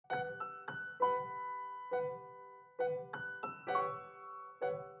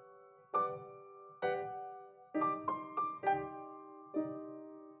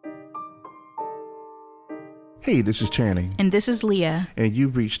Hey, this is Channing. And this is Leah. And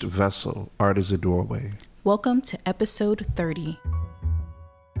you've reached Vessel, Art is a Doorway. Welcome to episode 30.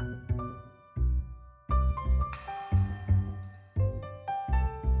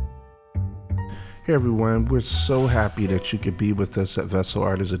 Hey everyone, we're so happy that you could be with us at Vessel,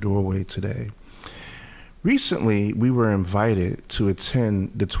 Art is a Doorway today. Recently, we were invited to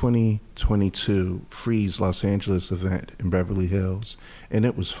attend the 2022 Frieze Los Angeles event in Beverly Hills, and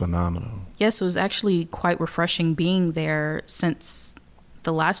it was phenomenal. Yes, it was actually quite refreshing being there since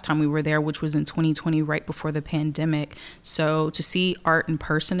the last time we were there, which was in 2020, right before the pandemic. So to see art in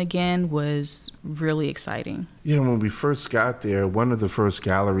person again was really exciting. Yeah, when we first got there, one of the first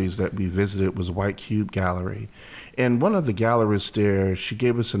galleries that we visited was White Cube Gallery. And one of the gallerists there, she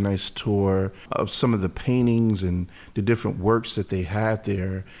gave us a nice tour of some of the paintings and the different works that they had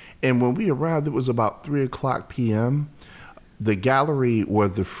there. And when we arrived, it was about 3:00 p.m. The gallery or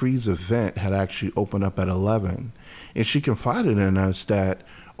the Frieze event had actually opened up at 11. And she confided in us that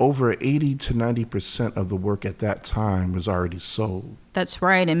over 80 to 90% of the work at that time was already sold. That's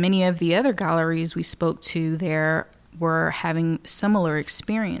right. And many of the other galleries we spoke to there were having similar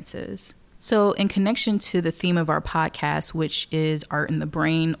experiences. So in connection to the theme of our podcast, which is art in the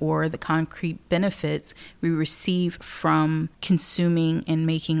brain, or the concrete benefits we receive from consuming and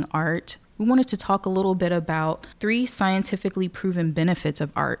making art, we wanted to talk a little bit about 3 scientifically proven benefits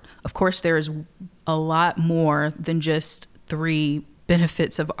of art. Of course, there's a lot more than just 3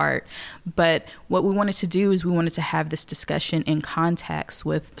 benefits of art. But what we wanted to do is we wanted to have this discussion in context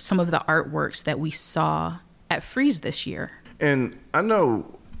with some of the artworks that we saw at Frieze this year. And I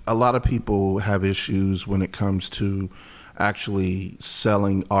know a lot of people have issues when it comes to actually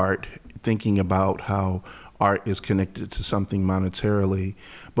selling art, thinking about how art is connected to something monetarily.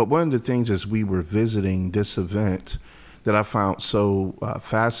 But one of the things as we were visiting this event that I found so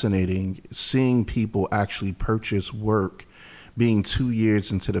fascinating, seeing people actually purchase work, being 2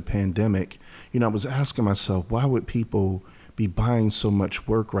 years into the pandemic, I was asking myself, why would people be buying so much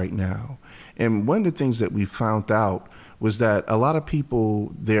work right now? And one of the things that we found out was that a lot of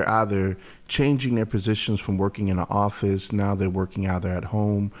people, they're either changing their positions from working in an office, now they're working either at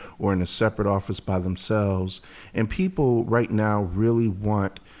home or in a separate office by themselves. And people right now really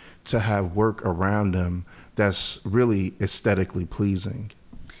want to have work around them that's really aesthetically pleasing.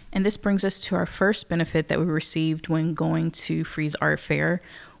 And this brings us to our first benefit that we received when going to Frieze Art Fair,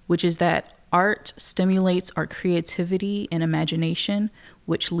 which is that art stimulates our creativity and imagination,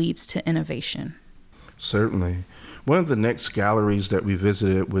 which leads to innovation. Certainly. One of the next galleries that we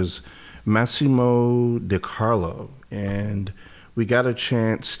visited was Massimo De Carlo, and we got a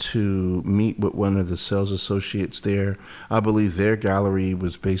chance to meet with one of the sales associates there. I believe their gallery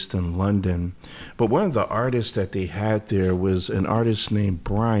was based in London. But one of the artists that they had there was an artist named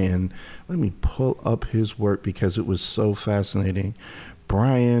Brian. Let me pull up his work because it was so fascinating.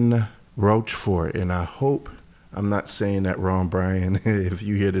 Brian Rochefort, and I hope I'm not saying that wrong, Brian, if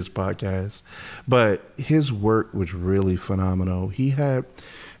you hear this podcast. But his work was really phenomenal. He had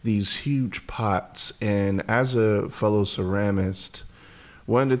these huge pots, and as a fellow ceramist,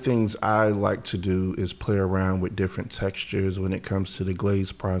 one of the things I like to do is play around with different textures when it comes to the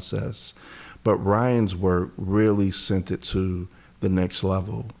glaze process. But Ryan's work really sent it to the next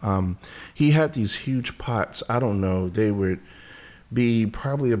level. He had these huge pots. I don't know, they would be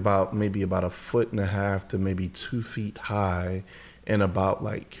probably about 1.5 to maybe 2 feet high, and about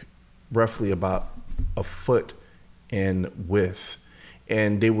roughly about a foot in width.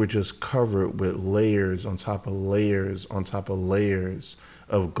 And they were just covered with layers on top of layers on top of layers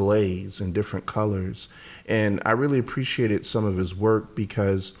of glaze in different colors. And I really appreciated some of his work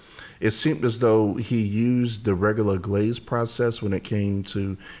because it seemed as though he used the regular glaze process when it came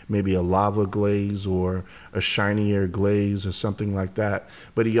to maybe a lava glaze or a shinier glaze or something like that.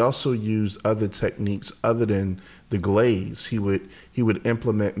 But he also used other techniques other than the glaze. He would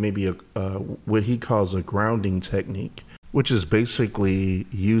implement maybe what he calls a grounding technique, which is basically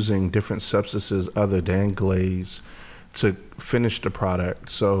using different substances other than glaze to finish the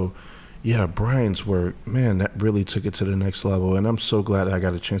product. So yeah, Brian's work, man, that really took it to the next level. And I'm so glad I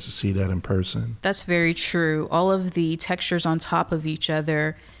got a chance to see that in person. That's very true. All of the textures on top of each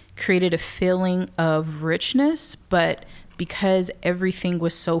other created a feeling of richness, but because everything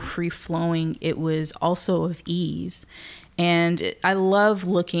was so free-flowing, it was also of ease. And I love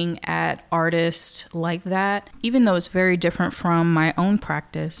looking at artists like that, even though it's very different from my own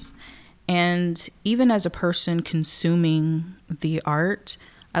practice. And even as a person consuming the art,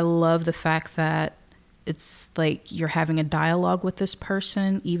 I love the fact that it's like you're having a dialogue with this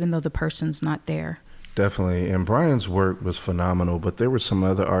person, even though the person's not there. Definitely. And Brian's work was phenomenal, but there were some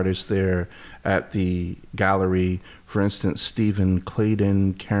other artists there at the gallery. For instance, Stephen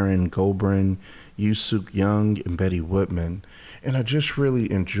Clayton, Karen Gobrin, Yusuk Young, and Betty Woodman. And I just really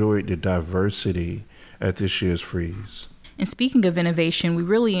enjoyed the diversity at this year's Frieze. And speaking of innovation, we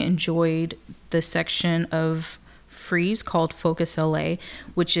really enjoyed the section of Frieze called Focus LA,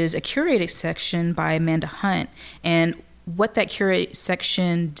 which is a curated section by Amanda Hunt. And what that curate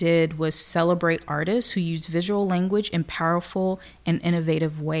section did was celebrate artists who used visual language in powerful and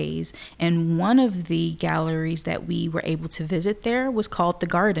innovative ways. And one of the galleries that we were able to visit there was called The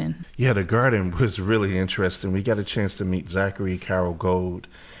Garden. Yeah, The Garden was really interesting. We got a chance to meet Zachary Carroll Gold.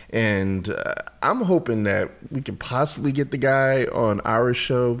 And I'm hoping that we can possibly get the guy on our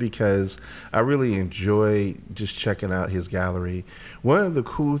show because I really enjoy just checking out his gallery. One of the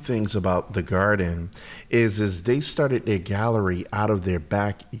cool things about The Garden is they started their gallery out of their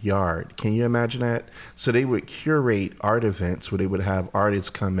backyard. Can you imagine that? So they would curate art events where they would have artists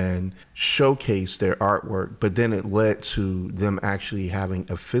come in, showcase their artwork, but then it led to them actually having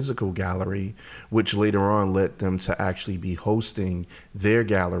a physical gallery, which later on led them to actually be hosting their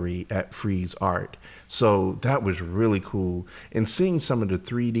gallery at Frieze Art. So that was really cool. And seeing some of the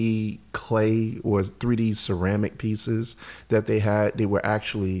 3D clay or 3D ceramic pieces that they had, they were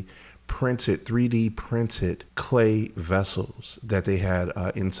actually 3D printed clay vessels that they had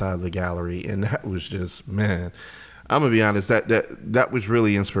inside the gallery. And that was just, man, I'm going to be honest, that was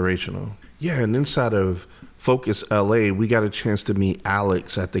really inspirational. Yeah, and inside of Focus LA, we got a chance to meet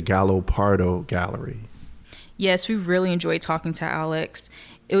Alex at the Gallo Pardo Gallery. Yes, we really enjoyed talking to Alex.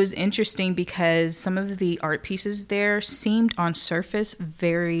 It was interesting because some of the art pieces there seemed on surface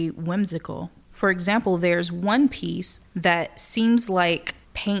very whimsical. For example, there's one piece that seems like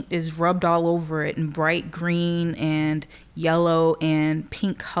paint is rubbed all over it in bright green and yellow and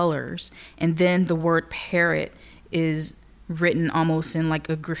pink colors. And then the word parrot is written almost in like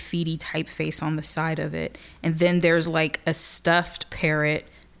a graffiti typeface on the side of it. And then there's like a stuffed parrot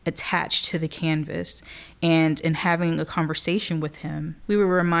attached to the canvas. And in having a conversation with him, we were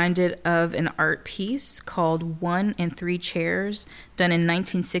reminded of an art piece called 1 and 3 Chairs, done in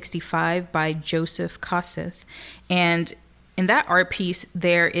 1965 by Joseph Kosseth. And in that art piece,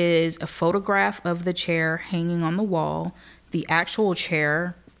 there is a photograph of the chair hanging on the wall, the actual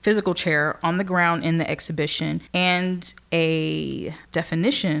chair, physical chair on the ground in the exhibition, and a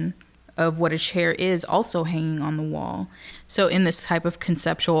definition of what a chair is also hanging on the wall. So in this type of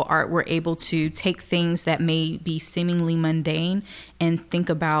conceptual art, we're able to take things that may be seemingly mundane and think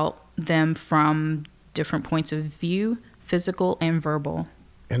about them from different points of view, physical and verbal.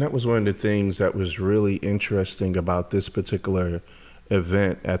 And that was one of the things that was really interesting about this particular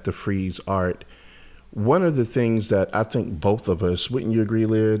event at the Frieze Art. One of the things that I think both of us, wouldn't you agree,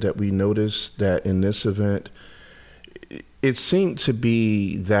 Leah, that we noticed that in this event, it seemed to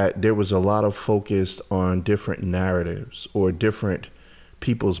be that there was a lot of focus on different narratives or different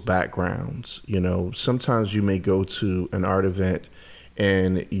people's backgrounds. You know, sometimes you may go to an art event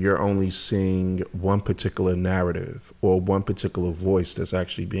and you're only seeing one particular narrative or one particular voice that's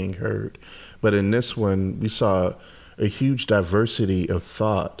actually being heard. But in this one, we saw a huge diversity of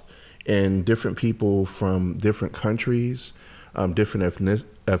thought and different people from different countries, different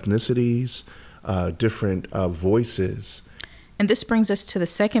ethnicities, different voices. And this brings us to the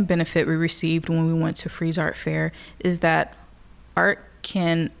second benefit we received when we went to Frieze Art Fair, is that art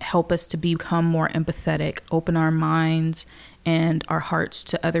can help us to become more empathetic, open our minds and our hearts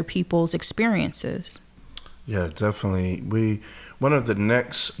to other people's experiences. Yeah, definitely. One of the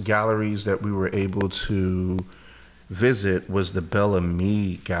next galleries that we were able to visit was the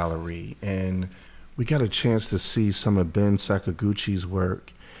Bellamy Gallery, and we got a chance to see some of Ben Sakaguchi's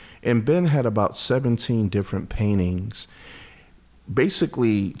work. And Ben had about 17 different paintings,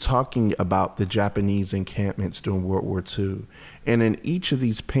 basically talking about the Japanese encampments during World War II. And in each of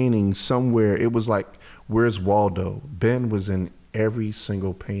these paintings, somewhere, it was like, where's Waldo? Ben was in every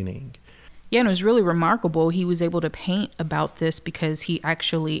single painting. Yeah, and it was really remarkable. He was able to paint about this because he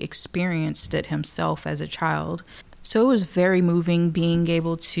actually experienced it himself as a child. So it was very moving being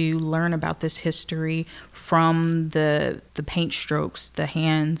able to learn about this history from the paint strokes, the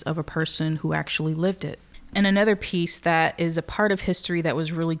hands of a person who actually lived it. And another piece that is a part of history that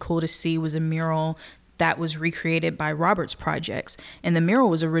was really cool to see was a mural that was recreated by Roberts Projects. And the mural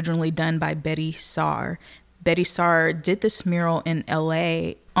was originally done by Betty Saar. Betty Saar did this mural in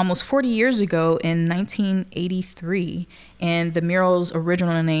LA almost 40 years ago in 1983. And the mural's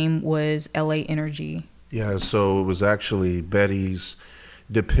original name was LA Energy. Yeah, so it was actually Betty's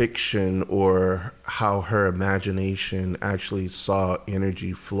depiction or how her imagination actually saw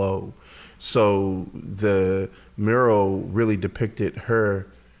energy flow. So the mural really depicted her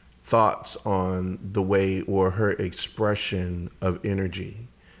thoughts on the way or her expression of energy.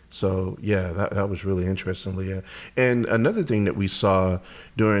 So yeah, that was really interesting, Leah. And another thing that we saw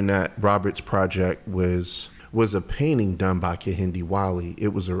during that Roberts project was a painting done by Kehinde Wiley.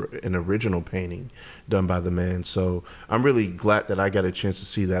 It was an original painting done by the man. So I'm really glad that I got a chance to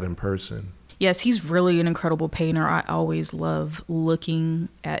see that in person. Yes, he's really an incredible painter. I always love looking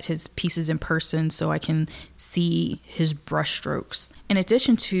at his pieces in person so I can see his brushstrokes. In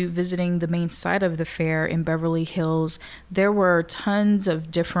addition to visiting the main site of the fair in Beverly Hills, there were tons of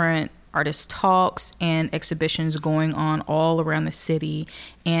different artist talks and exhibitions going on all around the city.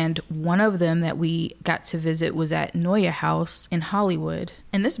 And one of them that we got to visit was at Noya House in Hollywood.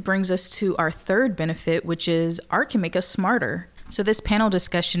 And this brings us to our third benefit, which is art can make us smarter. So this panel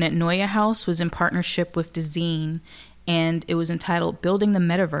discussion at Noya House was in partnership with Dezeen, and it was entitled Building the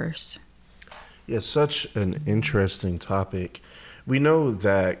Metaverse. Yeah, such an interesting topic. We know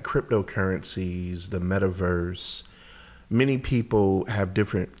that cryptocurrencies, the metaverse, many people have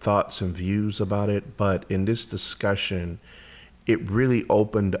different thoughts and views about it, but in this discussion, it really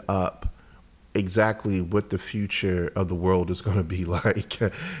opened up exactly what the future of the world is going to be like.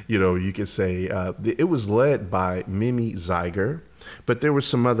 You could say it was led by Mimi Zeiger, but there were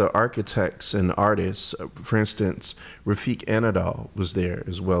some other architects and artists. For instance, Rafiq Anadol was there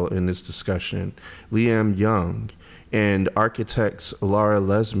as well in this discussion, Liam Young, and architects Laura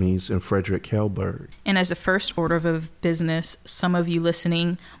Lesmes and Frederick Hellberg. And as a first order of business, some of you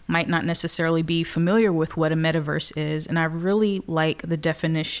listening might not necessarily be familiar with what a metaverse is, and I really like the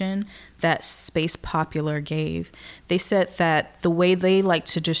definition that Space Popular gave. They said that the way they like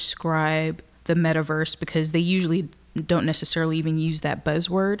to describe the metaverse, because they usually don't necessarily even use that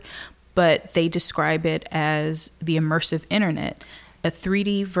buzzword, but they describe it as the immersive internet, a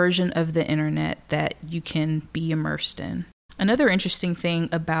 3D version of the internet that you can be immersed in. Another interesting thing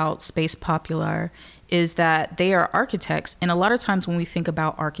about Space Popular is that they are architects, and a lot of times when we think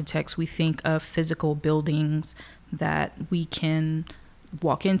about architects, we think of physical buildings that we can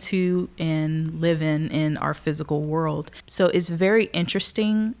walk into and live in our physical world. So it's very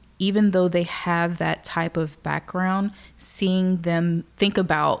interesting, even though they have that type of background, seeing them think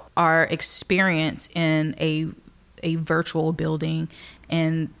about our experience in a virtual building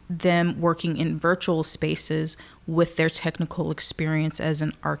and them working in virtual spaces with their technical experience as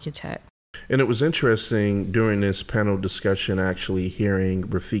an architect. And it was interesting during this panel discussion actually hearing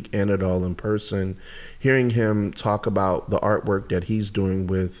Rafiq Anadol in person, hearing him talk about the artwork that he's doing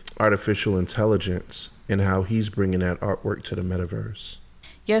with artificial intelligence and how he's bringing that artwork to the metaverse.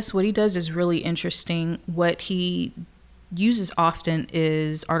 Yes, what he does is really interesting. What he uses often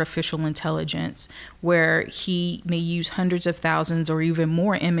is artificial intelligence, where he may use hundreds of thousands or even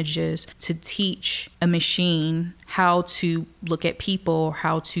more images to teach a machine how to look at people,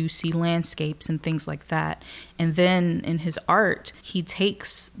 how to see landscapes and things like that. And then in his art, he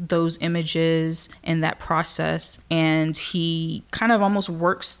takes those images and that process and he kind of almost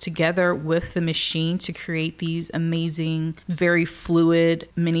works together with the machine to create these amazing, very fluid,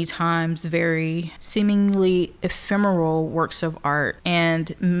 many times very seemingly ephemeral works of art.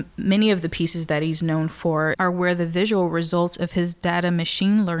 And many of the pieces that he's known for are where the visual results of his data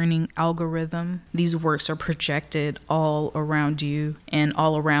machine learning algorithm, these works are projected all around you and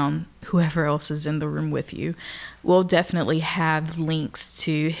all around whoever else is in the room with you. We'll definitely have links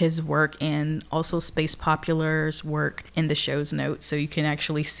to his work and also Space Popular's work in the show's notes so you can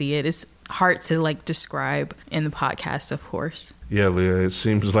actually see it. It's hard to describe in the podcast, of course. Yeah, Leah, it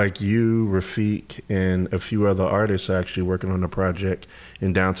seems like you, Rafiq, and a few other artists are actually working on a project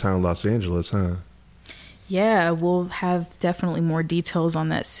in downtown Los Angeles, huh? Yeah, we'll have definitely more details on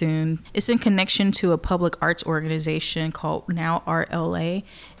that soon. It's in connection to a public arts organization called Now Art LA.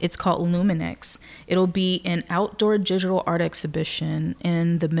 It's called Luminex. It'll be an outdoor digital art exhibition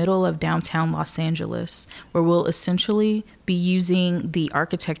in the middle of downtown Los Angeles, where we'll essentially be using the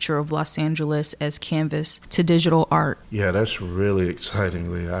architecture of Los Angeles as canvas to digital art. Yeah, that's really exciting,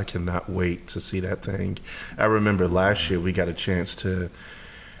 Leah. I cannot wait to see that thing. I remember last year we got a chance to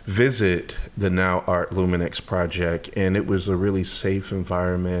visit the Now Art Luminex project, and it was a really safe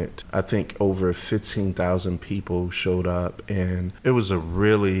environment. I think over 15,000 people showed up, and it was a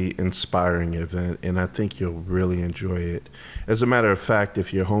really inspiring event, and I think you'll really enjoy it. As a matter of fact,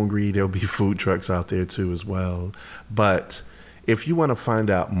 if you're hungry, there'll be food trucks out there too as well. But if you want to find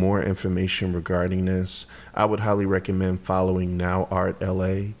out more information regarding this, I would highly recommend following Now Art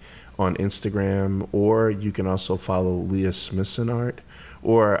LA on Instagram, or you can also follow Leah Smithson Art,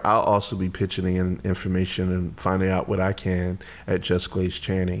 Or I'll also be pitching in information and finding out what I can at Just Glaze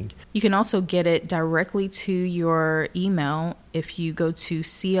Channing. You can also get it directly to your email if you go to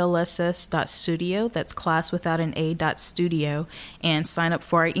clss.studio, that's class without an A.studio, and sign up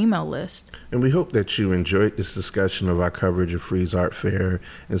for our email list. And we hope that you enjoyed this discussion of our coverage of Frieze Art Fair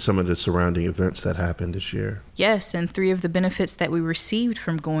and some of the surrounding events that happened this year. Yes, and 3 of the benefits that we received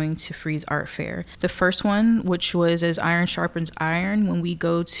from going to Frieze Art Fair. The first one, which was as iron sharpens iron, when we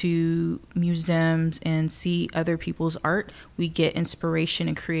go to museums and see other people's art, we get inspiration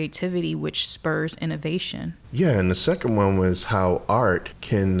and creativity, which spurs innovation. Yeah, and the second one was how art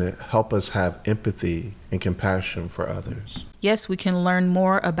can help us have empathy and compassion for others. Yes, we can learn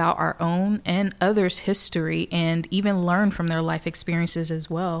more about our own and others' history and even learn from their life experiences as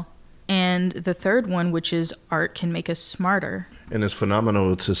well. And the third one, which is art can make us smarter. And it's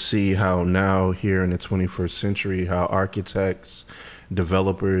phenomenal to see how now here in the 21st century, how architects,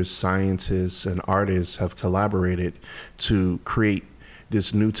 developers, scientists, and artists have collaborated to create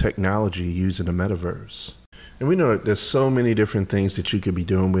this new technology using the metaverse. And we know that there's so many different things that you could be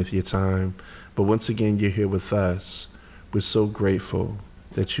doing with your time. But once again, you're here with us. We're so grateful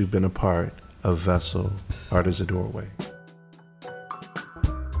that you've been a part of Vessel Art is a Doorway.